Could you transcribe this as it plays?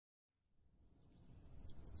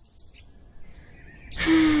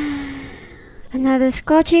Another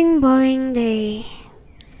scorching, boring day.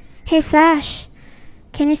 Hey Flash,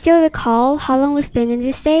 can you still recall how long we've been in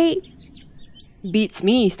this state? Beats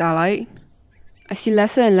me, Starlight. I see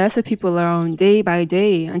lesser and lesser people around day by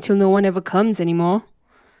day until no one ever comes anymore.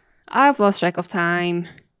 I've lost track of time.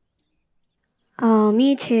 Oh,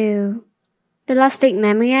 me too. The last big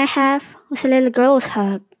memory I have was a little girl's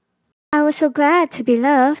hug. I was so glad to be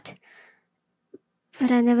loved, but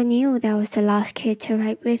I never knew that was the last kid to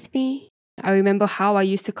ride with me. I remember how I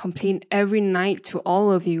used to complain every night to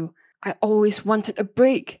all of you. I always wanted a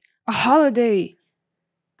break, a holiday.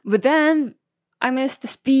 But then, I miss the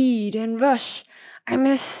speed and rush. I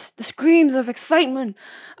miss the screams of excitement.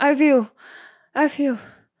 I feel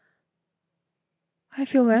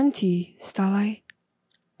empty, Starlight.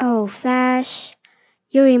 Oh, Flash,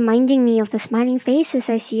 you're reminding me of the smiling faces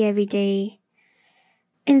I see every day.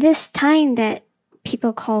 In this time that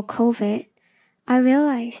people call COVID, I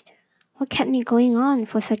realized what kept me going on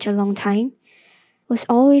for such a long time was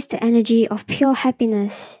always the energy of pure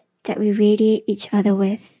happiness that we radiate each other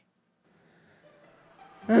with.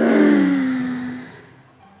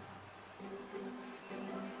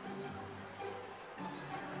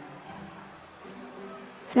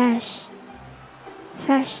 Flash,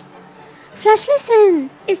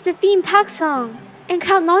 listen! It's the theme park song and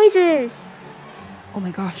crowd noises. Oh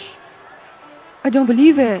my gosh. I don't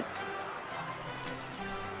believe it.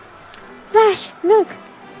 Flash, look!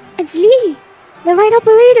 It's Lee, the ride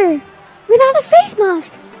operator, without a face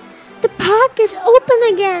mask. The park is open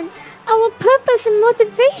again. Our purpose and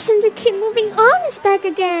motivation to keep moving on is back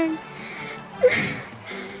again.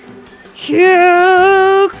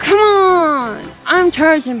 Yeah, come on! I'm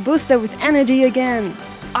charged and boosted with energy again.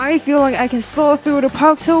 I feel like I can soar through the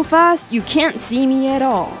park so fast you can't see me at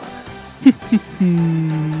all.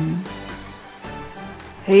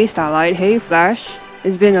 Hey Starlight, hey Flash.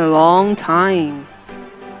 It's been a long time.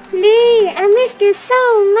 Lee, I missed you so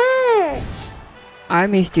much. I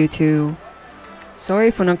missed you too. Sorry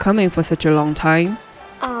for not coming for such a long time.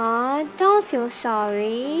 Aw, don't feel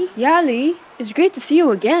sorry. Yeah, Lee, it's great to see you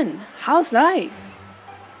again. How's life?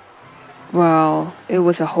 Well, it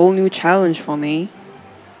was a whole new challenge for me.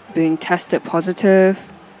 Being tested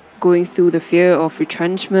positive, going through the fear of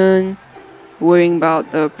retrenchment, worrying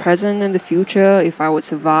about the present and the future if I would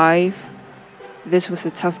survive. This was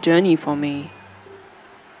a tough journey for me.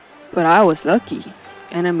 But I was lucky,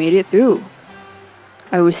 and I made it through.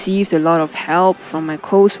 I received a lot of help from my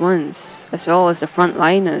close ones, as well as the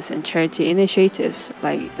frontliners and charity initiatives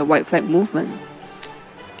like the White Flag Movement.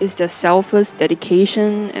 It's their selfless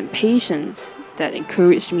dedication and patience that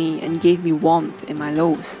encouraged me and gave me warmth in my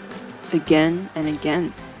lows, again and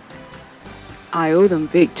again. I owe them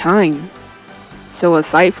big time. So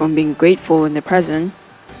aside from being grateful in the present,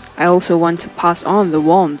 I also want to pass on the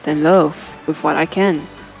warmth and love with what I can,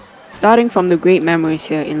 starting from the great memories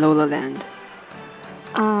here in LolaLand.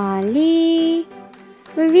 Aw, Lee,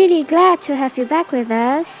 we're really glad to have you back with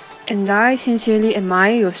us. And I sincerely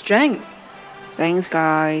admire your strength. Thanks,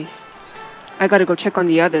 guys. I gotta go check on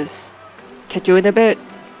the others. Catch you in a bit.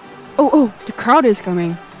 Oh, the crowd is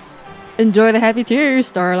coming. Enjoy the happy tears,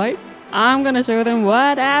 Starlight. I'm gonna show them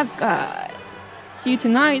what I've got. See you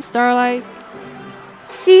tonight, Starlight.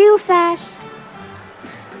 See you, Flash.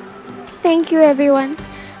 Thank you, everyone,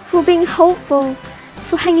 for being hopeful,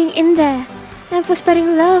 for hanging in there, and for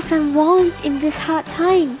spreading love and warmth in these hard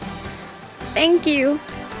times. Thank you,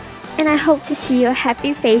 and I hope to see your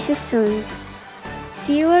happy faces soon.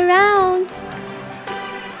 See you around.